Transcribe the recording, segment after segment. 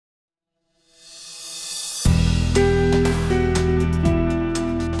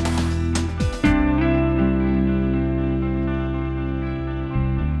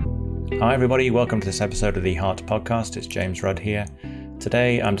Hi everybody, welcome to this episode of the Heart Podcast. It's James Rudd here.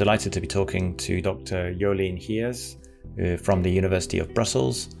 Today I'm delighted to be talking to Dr. Jolien Heers from the University of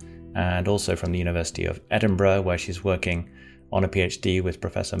Brussels and also from the University of Edinburgh, where she's working on a PhD with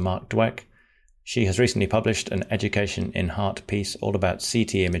Professor Mark Dweck. She has recently published an Education in Heart piece all about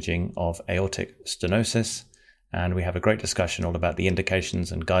CT imaging of aortic stenosis, and we have a great discussion all about the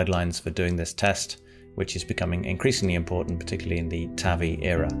indications and guidelines for doing this test, which is becoming increasingly important, particularly in the TAVI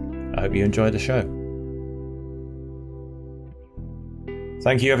era. I hope you enjoy the show.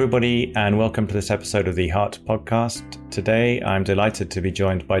 Thank you, everybody, and welcome to this episode of the Heart Podcast. Today, I'm delighted to be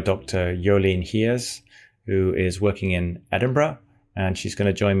joined by Dr. Jolien Heers, who is working in Edinburgh, and she's going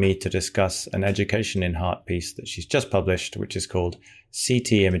to join me to discuss an Education in Heart piece that she's just published, which is called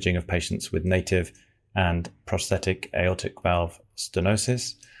CT Imaging of Patients with Native and Prosthetic Aortic Valve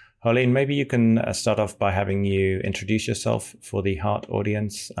Stenosis. Jolien, maybe you can start off by having you introduce yourself for the Heart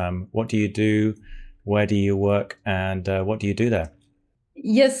audience. What do you do? Where do you work? And what do you do there?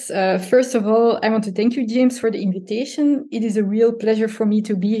 Yes, first of all, I want to thank you, James, for the invitation. It is a real pleasure for me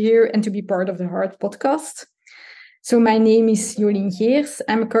to be here and to be part of the Heart podcast. So my name is Jolien Heers.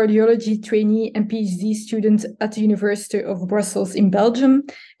 I'm a cardiology trainee and PhD student at the University of Brussels in Belgium,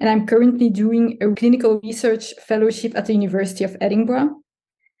 and I'm currently doing a clinical research fellowship at the University of Edinburgh.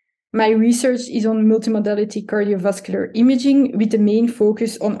 My research is on multimodality cardiovascular imaging with the main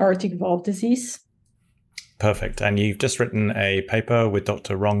focus on aortic valve disease. Perfect. And you've just written a paper with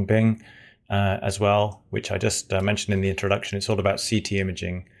Dr. Rong Bing as well, which I just mentioned in the introduction. It's all about CT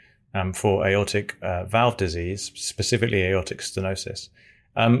imaging for aortic valve disease, specifically aortic stenosis.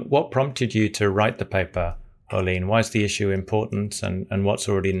 What prompted you to write the paper, Jolien? Why is the issue important and what's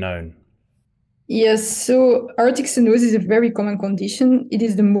already known? Yes, so aortic stenosis is a very common condition. It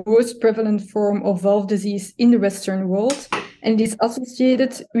is the most prevalent form of valve disease in the Western world, and it is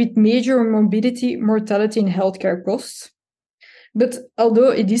associated with major morbidity, mortality, and healthcare costs. But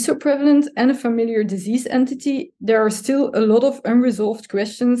although it is so prevalent and a familiar disease entity, there are still a lot of unresolved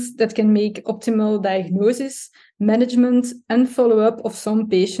questions that can make optimal diagnosis, management, and follow-up of some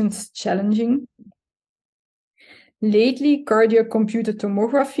patients challenging. Lately, cardiac computed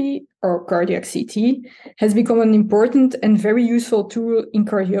tomography, or cardiac CT, has become an important and very useful tool in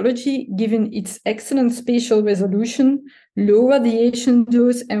cardiology, given its excellent spatial resolution, low radiation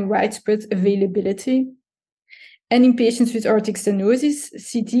dose, and widespread availability. And in patients with aortic stenosis,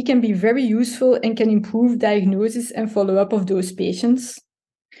 CT can be very useful and can improve diagnosis and follow-up of those patients.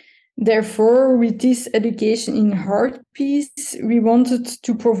 Therefore, with this Education in Heart piece, we wanted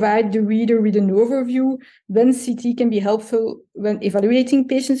to provide the reader with an overview when CT can be helpful when evaluating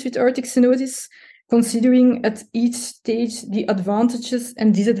patients with aortic stenosis, considering at each stage the advantages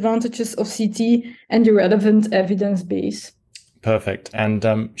and disadvantages of CT and the relevant evidence base. Perfect.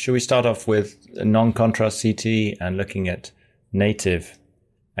 And should we start off with non-contrast CT and looking at native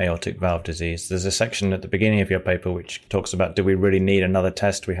aortic valve disease? There's a section at the beginning of your paper which talks about, do we really need another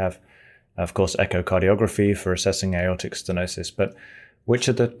test? We have, of course, echocardiography for assessing aortic stenosis, but which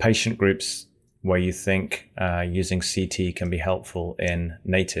are the patient groups where you think using CT can be helpful in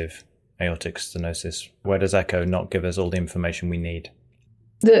native aortic stenosis? Where does echo not give us all the information we need?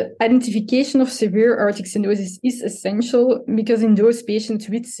 The identification of severe aortic stenosis is essential because in those patients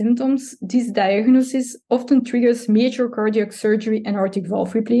with symptoms, this diagnosis often triggers major cardiac surgery and aortic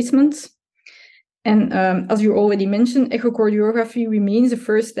valve replacements. And as you already mentioned, echocardiography remains the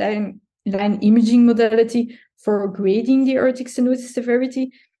first-line imaging modality for grading the aortic stenosis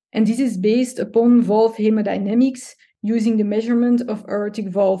severity, and this is based upon valve hemodynamics using the measurement of aortic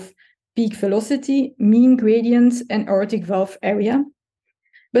valve peak velocity, mean gradient, and aortic valve area.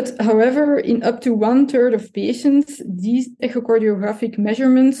 But however, in up to 1/3 of patients, these echocardiographic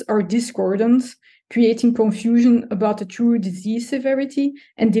measurements are discordant, creating confusion about the true disease severity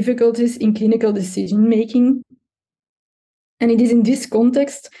and difficulties in clinical decision-making. And it is in this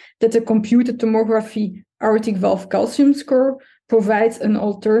context that the computed tomography aortic valve calcium score provides an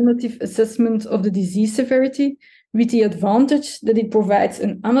alternative assessment of the disease severity, with the advantage that it provides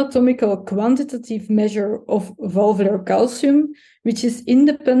an anatomical quantitative measure of valvular calcium, which is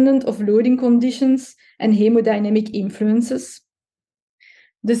independent of loading conditions and hemodynamic influences.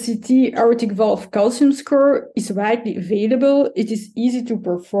 The CT aortic valve calcium score is widely available. It is easy to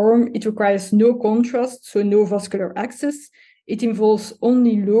perform. It requires no contrast, so no vascular access. It involves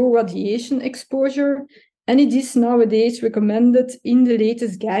only low radiation exposure, and it is nowadays recommended in the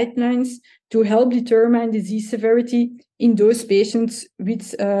latest guidelines to help determine disease severity in those patients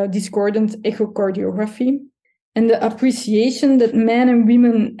with discordant echocardiography. And the appreciation that men and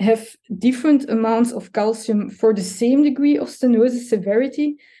women have different amounts of calcium for the same degree of stenosis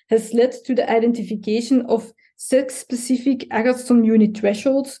severity has led to the identification of sex-specific Agatston unit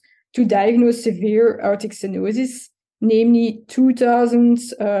thresholds to diagnose severe aortic stenosis, namely 2,000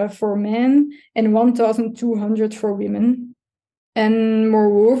 for men and 1,200 for women. And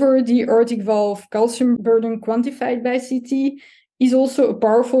moreover, the aortic valve calcium burden quantified by CT is also a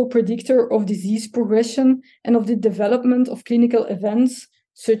powerful predictor of disease progression and of the development of clinical events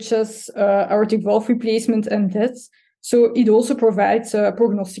such as aortic valve replacement and death. So it also provides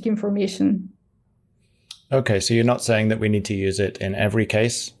prognostic information. Okay, so you're not saying that we need to use it in every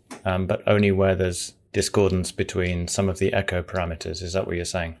case, but only where there's discordance between some of the echo parameters. Is that what you're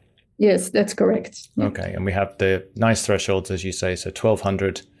saying? Yes, that's correct. Okay, and we have the nice thresholds, as you say, so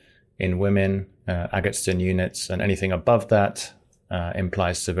 1,200 in women, Agatston units, and anything above that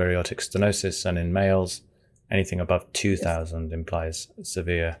implies severe aortic stenosis, and in males, anything above 2,000 implies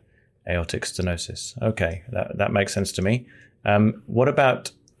severe aortic stenosis. Okay, that makes sense to me. What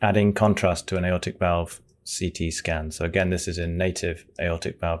about adding contrast to an aortic valve CT scan? So again, this is in native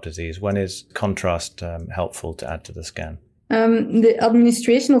aortic valve disease. When is contrast helpful to add to the scan? The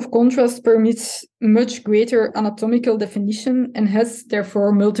administration of contrast permits much greater anatomical definition and has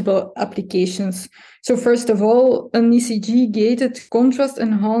therefore multiple applications. So first of all, an ECG-gated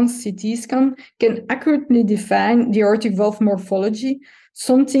contrast-enhanced CT scan can accurately define the aortic valve morphology,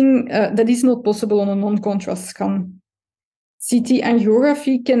 something that is not possible on a non-contrast scan. CT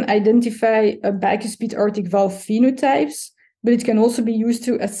angiography can identify bicuspid aortic valve phenotypes, but it can also be used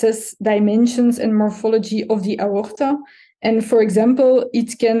to assess dimensions and morphology of the aorta. And for example,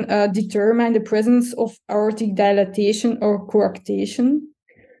 it can determine the presence of aortic dilatation or coarctation.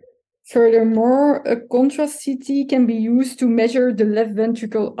 Furthermore, a contrast CT can be used to measure the left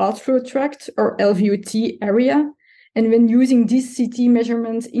ventricle outflow tract or LVOT area. And when using this CT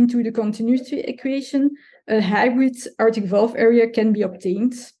measurement into the continuity equation, a hybrid aortic valve area can be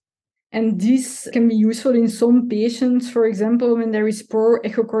obtained. And this can be useful in some patients, for example, when there is poor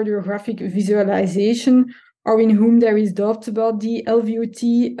echocardiographic visualization or in whom there is doubt about the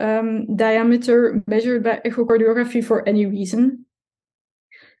LVOT diameter measured by echocardiography for any reason.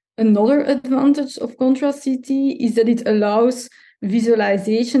 Another advantage of contrast CT is that it allows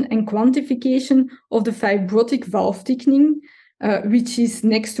visualization and quantification of the fibrotic valve thickening, which is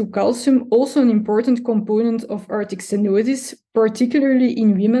next to calcium, also an important component of aortic stenosis, particularly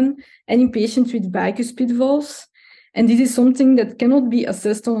in women and in patients with bicuspid valves. And this is something that cannot be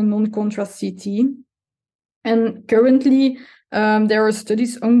assessed on a non-contrast CT. And currently, there are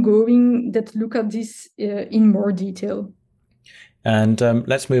studies ongoing that look at this in more detail. And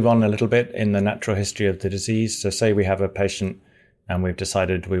let's move on a little bit in the natural history of the disease. So say we have a patient and we've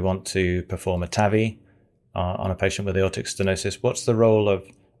decided we want to perform a TAVI on a patient with aortic stenosis. What's the role of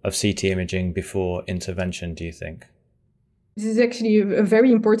CT imaging before intervention, do you think? This is actually a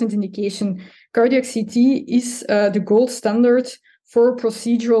very important indication. Cardiac CT is the gold standard for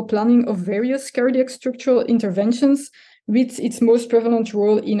procedural planning of various cardiac structural interventions, with its most prevalent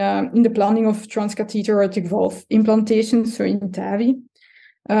role in the planning of transcatheter aortic valve implantation, so in TAVI.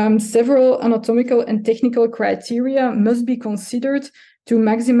 Several anatomical and technical criteria must be considered to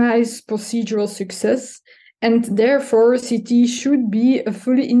maximize procedural success, and therefore CT should be a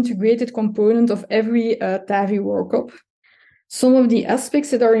fully integrated component of every TAVI workup. Some of the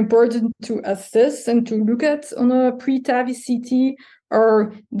aspects that are important to assess and to look at on a pre-TAVI CT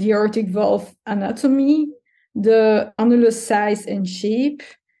are the aortic valve anatomy, the annulus size and shape,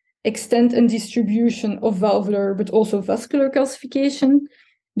 extent and distribution of valvular but also vascular calcification,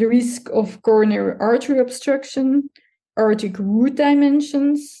 the risk of coronary artery obstruction, aortic root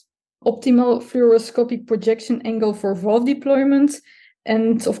dimensions, optimal fluoroscopic projection angle for valve deployment,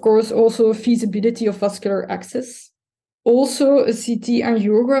 and of course also feasibility of vascular access. Also, a CT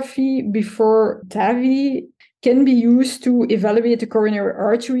angiography before TAVI can be used to evaluate the coronary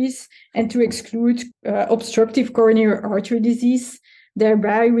arteries and to exclude obstructive coronary artery disease,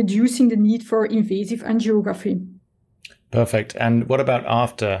 thereby reducing the need for invasive angiography. Perfect. And what about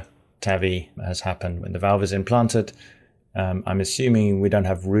after TAVI has happened, when the valve is implanted? I'm assuming we don't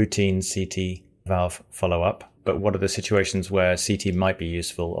have routine CT valve follow-up, but what are the situations where CT might be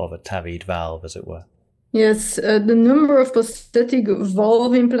useful of a TAVI'd valve, as it were? Yes, the number of prosthetic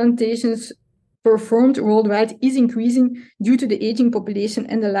valve implantations performed worldwide is increasing due to the aging population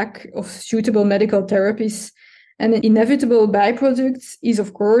and the lack of suitable medical therapies. And an inevitable byproduct is,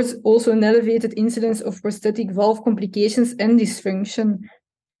 of course, also an elevated incidence of prosthetic valve complications and dysfunction.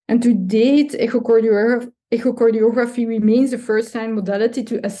 And to date, echocardiography remains the first-line modality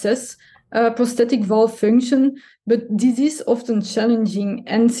to assess prosthetic valve function, but this is often challenging,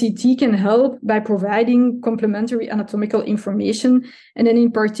 and CT can help by providing complementary anatomical information, and then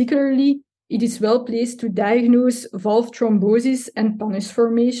in particularly, it is well placed to diagnose valve thrombosis and pannus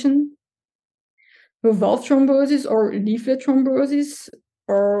formation. So valve thrombosis or leaflet thrombosis,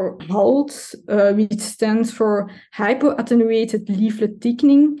 or HALT, which stands for hypoattenuated leaflet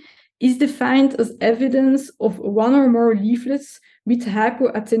thickening, is defined as evidence of one or more leaflets with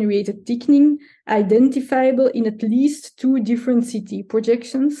hypoattenuated thickening identifiable in at least 2 different CT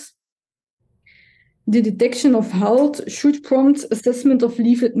projections. The detection of HALT should prompt assessment of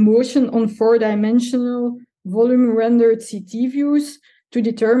leaflet motion on 4-dimensional volume-rendered CT views to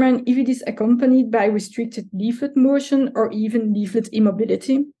determine if it is accompanied by restricted leaflet motion or even leaflet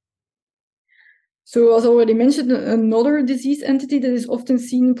immobility. So, as already mentioned, another disease entity that is often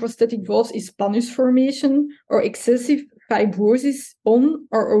seen in prosthetic valves is pannus formation or excessive fibrosis on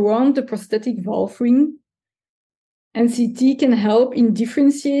or around the prosthetic valve ring. And CT can help in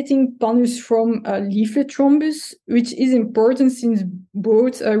differentiating pannus from leaflet thrombus, which is important since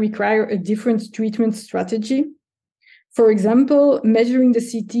both require a different treatment strategy. For example, measuring the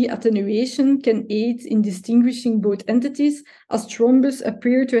CT attenuation can aid in distinguishing both entities, as thrombus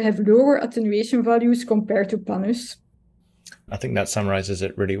appear to have lower attenuation values compared to pannus. I think that summarizes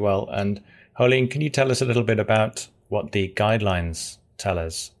it really well. And Jolene, can you tell us a little bit about what the guidelines tell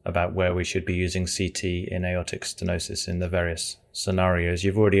us about where we should be using CT in aortic stenosis in the various scenarios?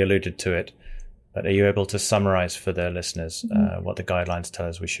 You've already alluded to it, but are you able to summarize for the listeners what the guidelines tell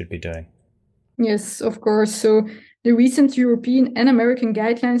us we should be doing? Yes, of course. So the recent European and American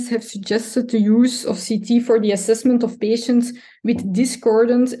guidelines have suggested the use of CT for the assessment of patients with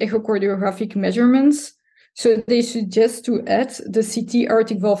discordant echocardiographic measurements. So they suggest to add the CT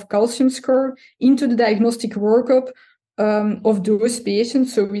aortic valve calcium score into the diagnostic workup of those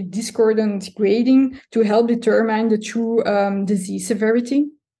patients, so with discordant grading, to help determine the true disease severity.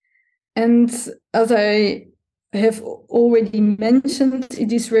 And as I have already mentioned,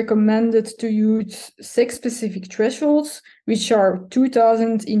 it is recommended to use sex-specific thresholds, which are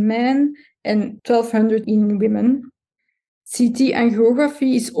 2,000 in men and 1,200 in women. CT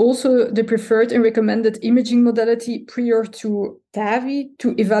angiography is also the preferred and recommended imaging modality prior to TAVI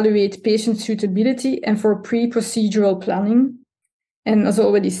to evaluate patient suitability and for pre-procedural planning. And as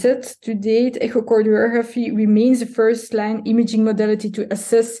already said, to date, echocardiography remains the first-line imaging modality to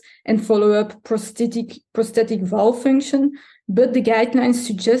assess and follow up prosthetic valve function, but the guidelines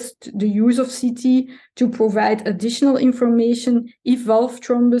suggest the use of CT to provide additional information if valve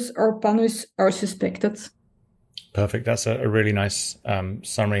thrombus or pannus are suspected. Perfect. That's a really nice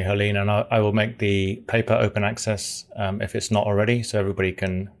summary, Jolene. And I will make the paper open access if it's not already, so everybody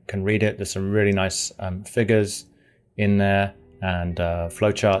can read it. There's some really nice figures in there and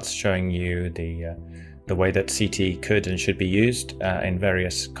flowcharts showing you the way that CT could and should be used in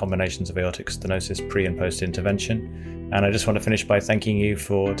various combinations of aortic stenosis pre and post intervention. And I just want to finish by thanking you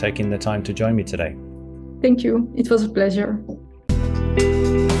for taking the time to join me today. Thank you. It was a pleasure.